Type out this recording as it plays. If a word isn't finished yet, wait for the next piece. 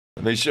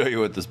Let me show you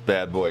what this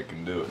bad boy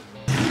can do.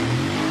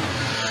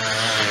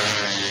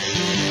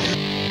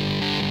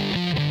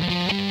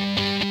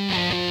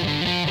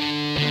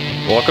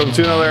 Welcome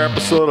to another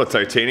episode of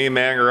Titanium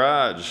Man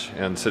Garage,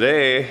 and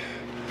today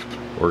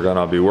we're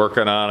gonna be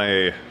working on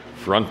a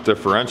front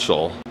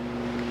differential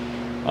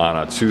on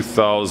a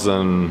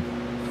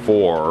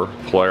 2004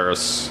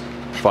 Polaris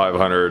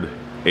 500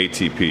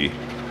 ATP.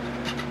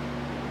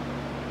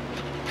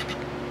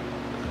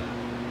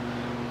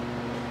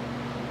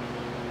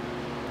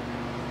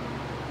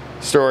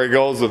 Story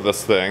goes with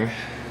this thing,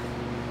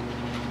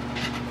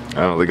 I don't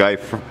know, the guy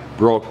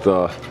broke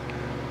the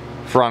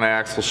front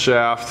axle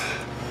shaft,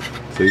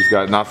 so he's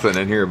got nothing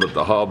in here but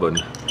the hub,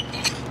 and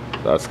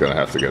that's gonna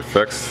have to get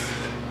fixed.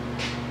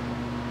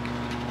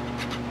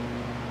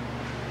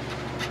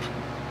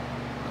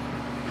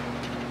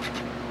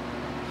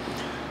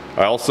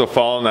 I also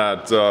found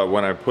that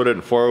when I put it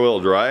in four-wheel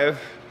drive,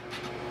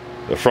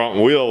 the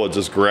front wheel would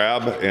just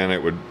grab and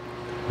it would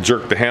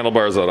jerk the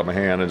handlebars out of my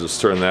hand and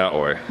just turn that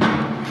way.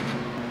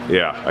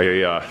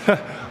 Yeah,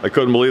 I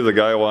couldn't believe the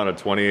guy wanted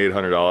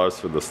 $2,800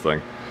 for this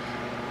thing.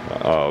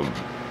 I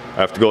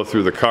have to go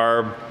through the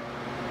carb.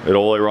 It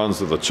only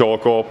runs with the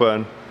choke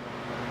open.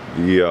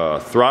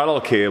 The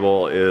throttle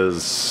cable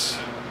is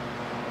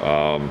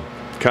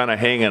kind of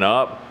hanging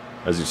up.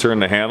 As you turn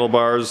the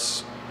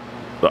handlebars,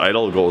 the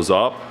idle goes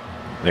up.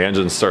 The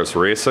engine starts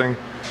racing,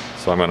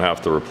 so I'm gonna have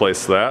to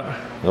replace that.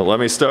 Now let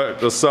me start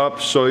this up,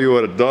 show you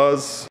what it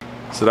does.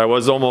 So I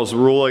was almost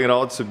ruling it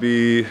out to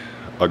be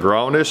a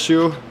ground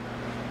issue.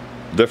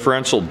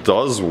 Differential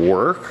does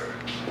work,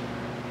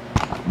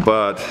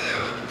 but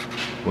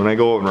when I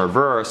go in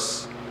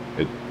reverse,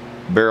 it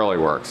barely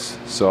works.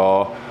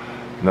 So,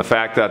 and the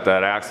fact that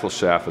that axle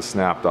shaft is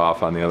snapped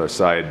off on the other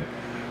side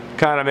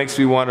kind of makes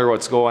me wonder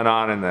what's going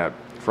on in that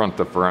front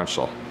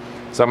differential.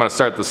 So I'm going to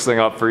start this thing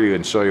up for you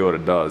and show you what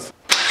it does.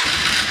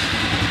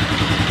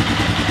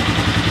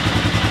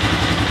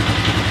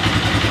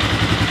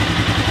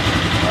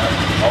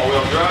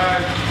 All-wheel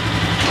drive,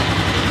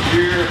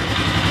 gear.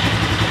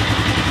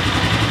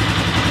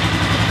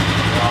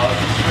 Now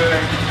this is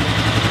fitting.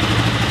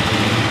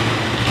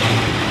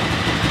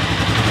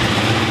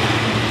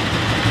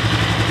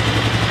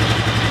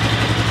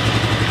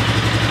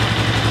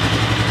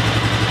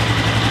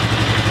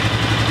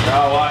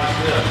 Now watch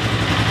this.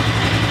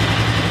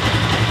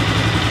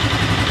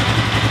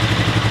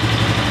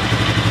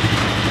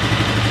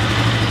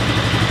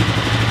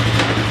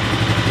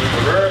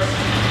 Reverse.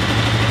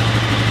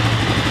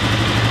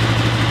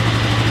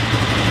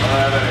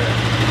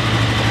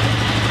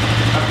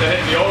 Have to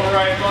hit the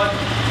override button.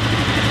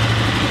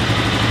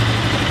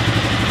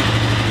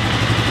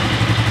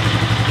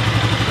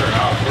 Sure,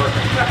 now it's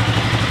working.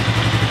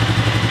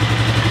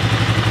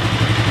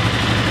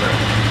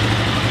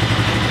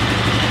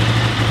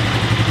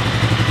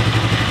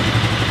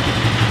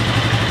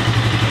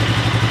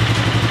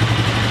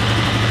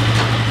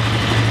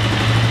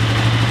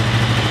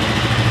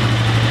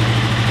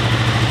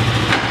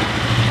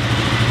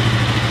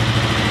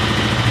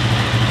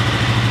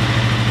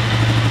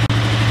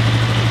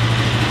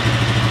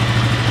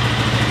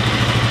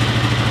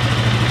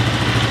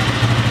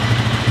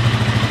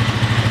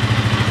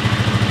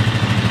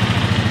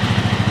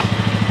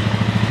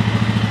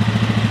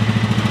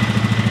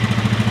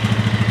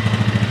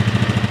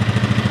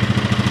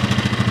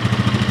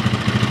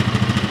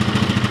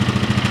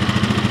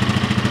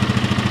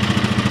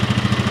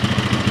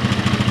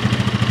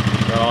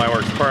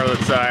 Part of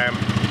the time.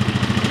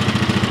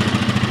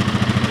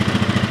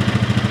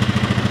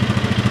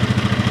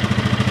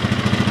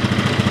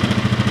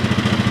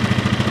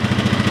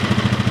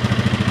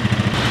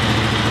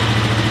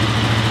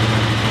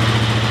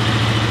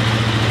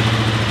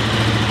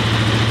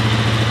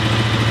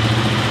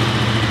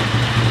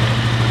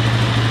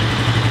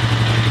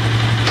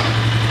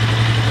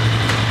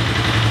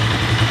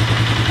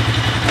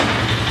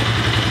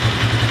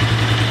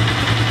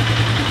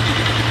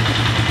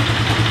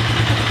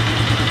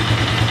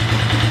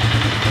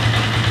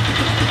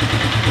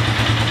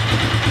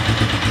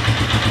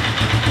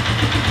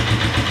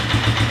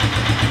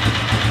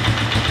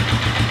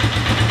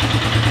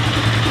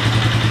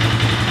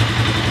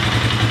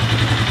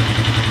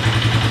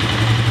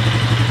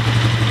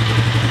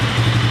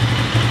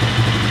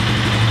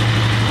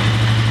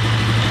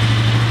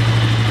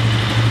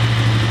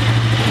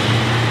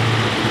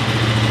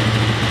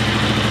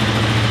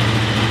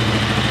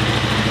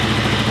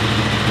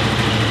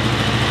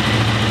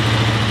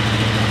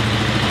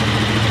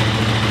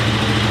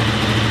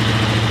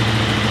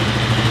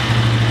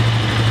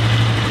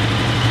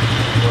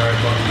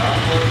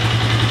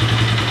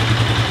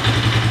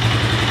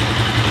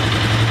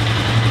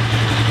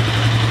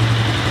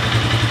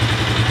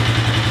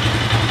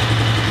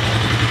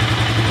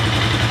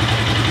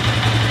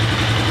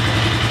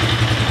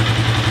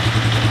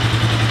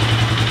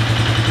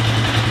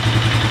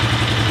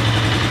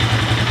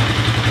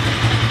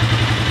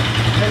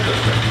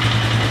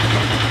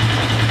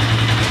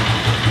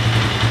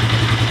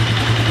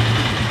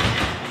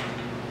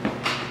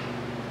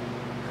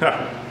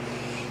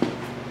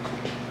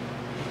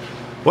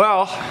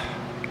 Well,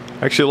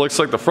 actually it looks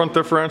like the front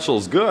differential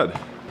is good.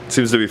 It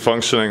seems to be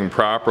functioning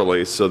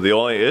properly, so the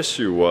only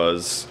issue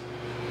was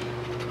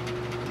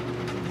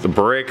the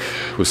brake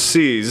was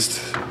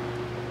seized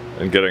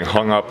and getting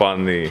hung up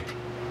on the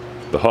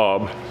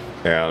hub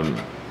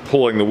and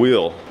pulling the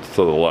wheel to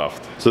the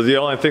left. So the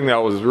only thing that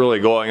was really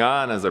going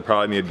on is I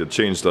probably needed to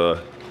change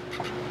the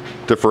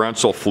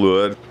differential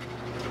fluid.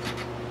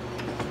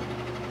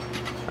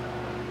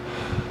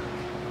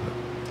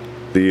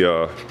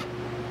 The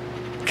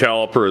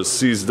caliper is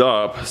seized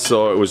up,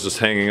 so it was just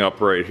hanging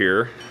up right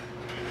here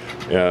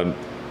and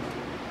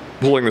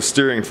pulling the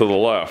steering to the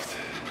left,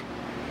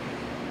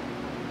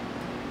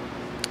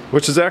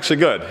 which is actually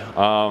good.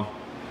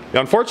 The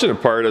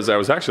unfortunate part is I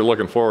was actually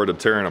looking forward to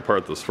tearing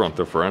apart this front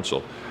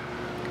differential.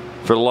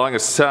 For the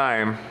longest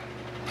time,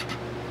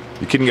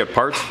 you couldn't get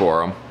parts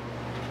for them.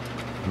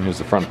 Here's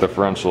the front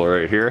differential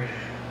right here.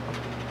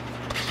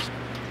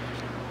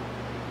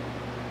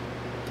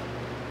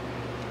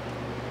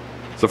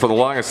 So for the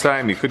longest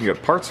time, you couldn't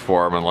get parts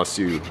for them unless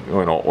you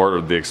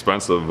ordered the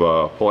expensive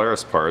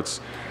Polaris parts,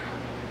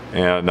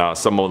 and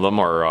some of them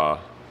are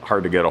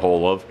hard to get a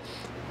hold of.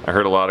 I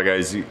heard a lot of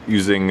guys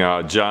using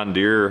John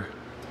Deere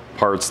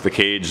parts, the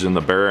cage and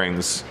the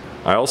bearings.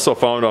 I also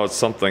found out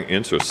something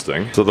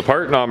interesting. So the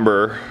part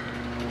number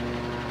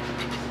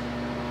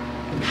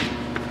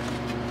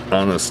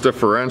on this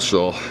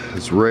differential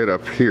is right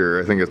up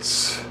here. I think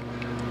it's,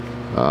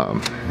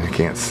 I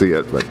can't see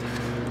it, but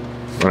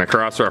when I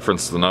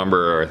cross-referenced the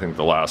number, I think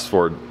the last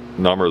four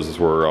numbers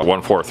were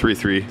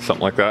 1433,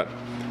 something like that.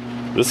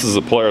 This is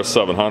a Polaris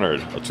 700,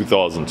 a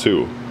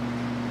 2002.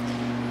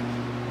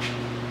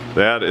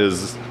 That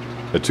is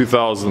a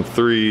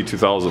 2003,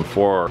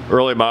 2004,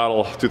 early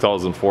model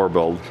 2004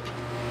 build.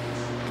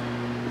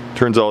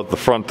 Turns out the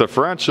front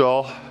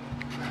differential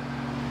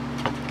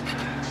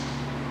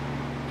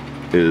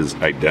is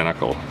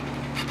identical.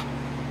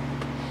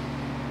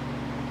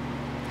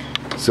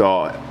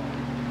 So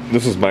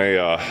this is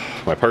my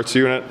my parts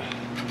unit.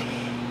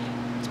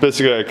 It's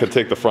basically, I could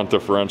take the front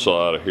differential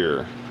out of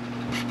here,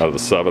 out of the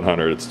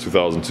 700, it's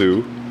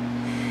 2002,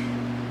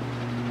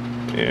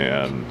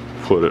 and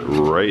put it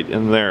right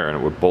in there, and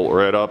it would bolt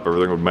right up,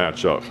 everything would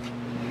match up.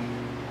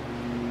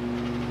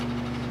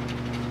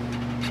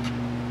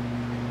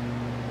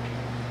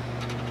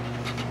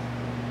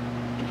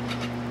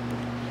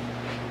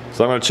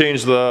 So I'm going to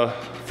change the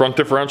front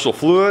differential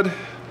fluid,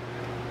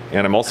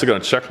 and I'm also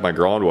going to check my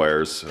ground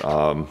wires.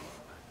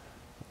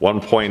 One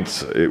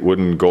point it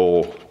wouldn't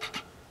go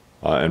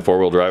in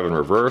four-wheel drive in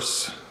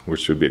reverse,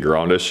 which would be a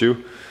ground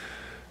issue,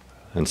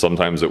 and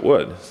sometimes it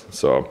would.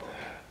 So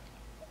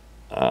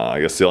I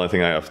guess the only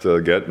thing I have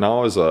to get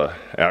now is a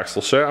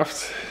axle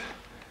shaft,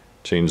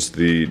 change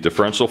the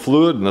differential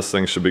fluid, and this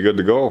thing should be good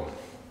to go.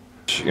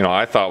 You know,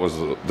 I thought was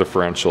the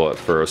differential at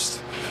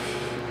first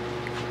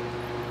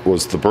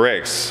was the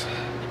brakes.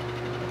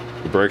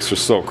 The brakes are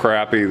so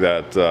crappy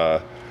that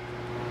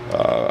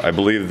I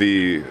believe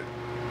the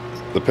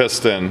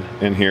piston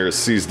in here is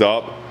seized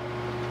up,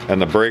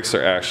 and the brakes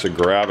are actually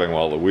grabbing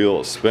while the wheel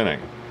is spinning.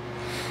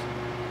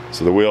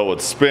 So the wheel would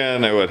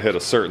spin, it would hit a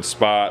certain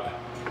spot,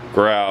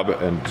 grab,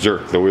 and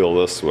jerk the wheel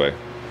this way.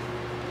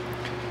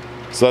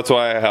 So that's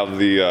why I have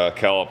the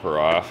caliper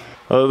off.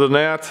 Other than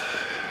that,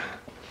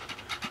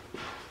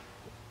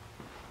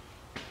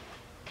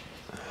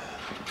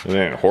 it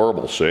ain't in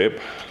horrible shape.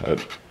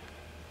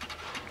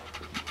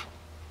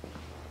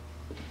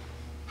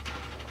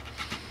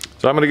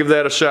 So I'm going to give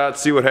that a shot,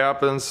 see what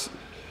happens.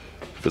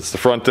 If it's the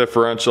front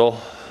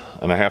differential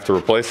and I have to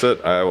replace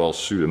it, I will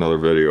shoot another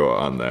video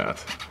on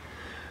that.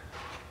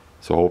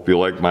 So hope you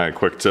like my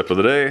quick tip of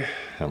the day,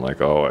 and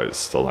like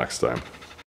always, till next time.